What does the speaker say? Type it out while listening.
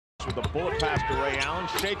With a bullet pass to Ray Allen,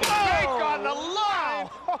 shaking on the line.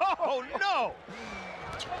 Oh no!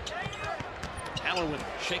 Allen with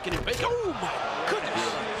shaking and baking. Oh my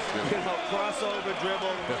goodness! Crossover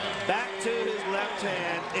dribble, back to his left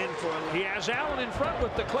hand, in for a... He has Allen in front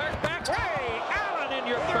with the Clark back. Ray Allen in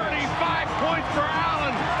your 35 points for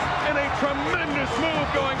Allen, and a tremendous move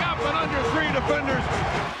going up and under three defenders.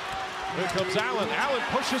 Here comes Allen. Allen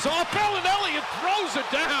pushes off. Bellinelli and throws it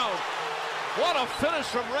down. What a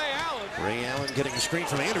finish from Ray Allen. Ray Allen getting a screen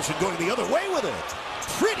from Anderson, going the other way with it.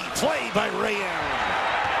 Pretty play by Ray Allen.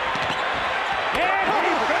 And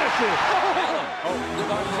he finishes. Oh,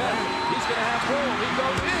 with our 10. He's going to have room. He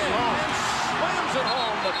goes in and slams it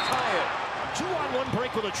home to tie it. 2-on-1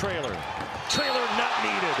 break with a trailer. Trailer not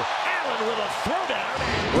needed. Allen with a throwdown.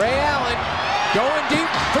 Ray Allen going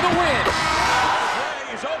deep for the win.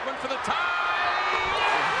 He's open for the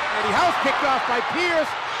tie. And he house kicked off by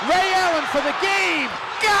Pierce. Ray Allen for the game.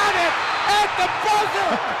 Got it at the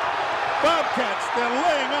buzzer. Bobcats, they're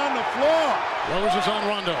laying on the floor. Lowers his own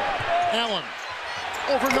Rondo. Allen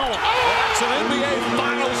over Noah. That's an NBA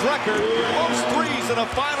Finals record. Most threes in a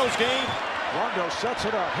Finals game. Rondo sets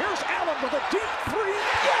it up. Here's Allen with a deep three.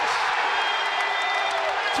 Yes!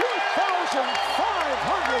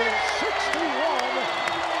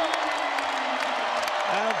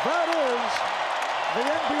 2,561. And that is the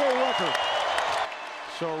NBA record.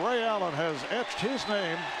 So Ray Allen has etched his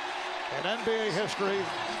name in NBA history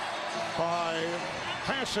by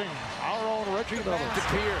passing our own Reggie Miller. To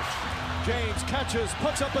Pierce. James catches,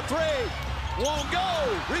 puts up a three. Won't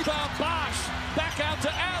go. Rebound Bosch. Back out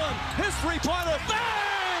to Allen. His three-pointer.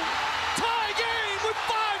 Bang! Tie game with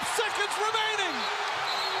 5 seconds remaining.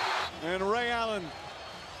 And Ray Allen,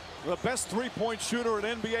 the best three-point shooter in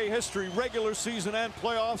NBA history, regular season and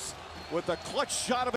playoffs, with a clutch shot of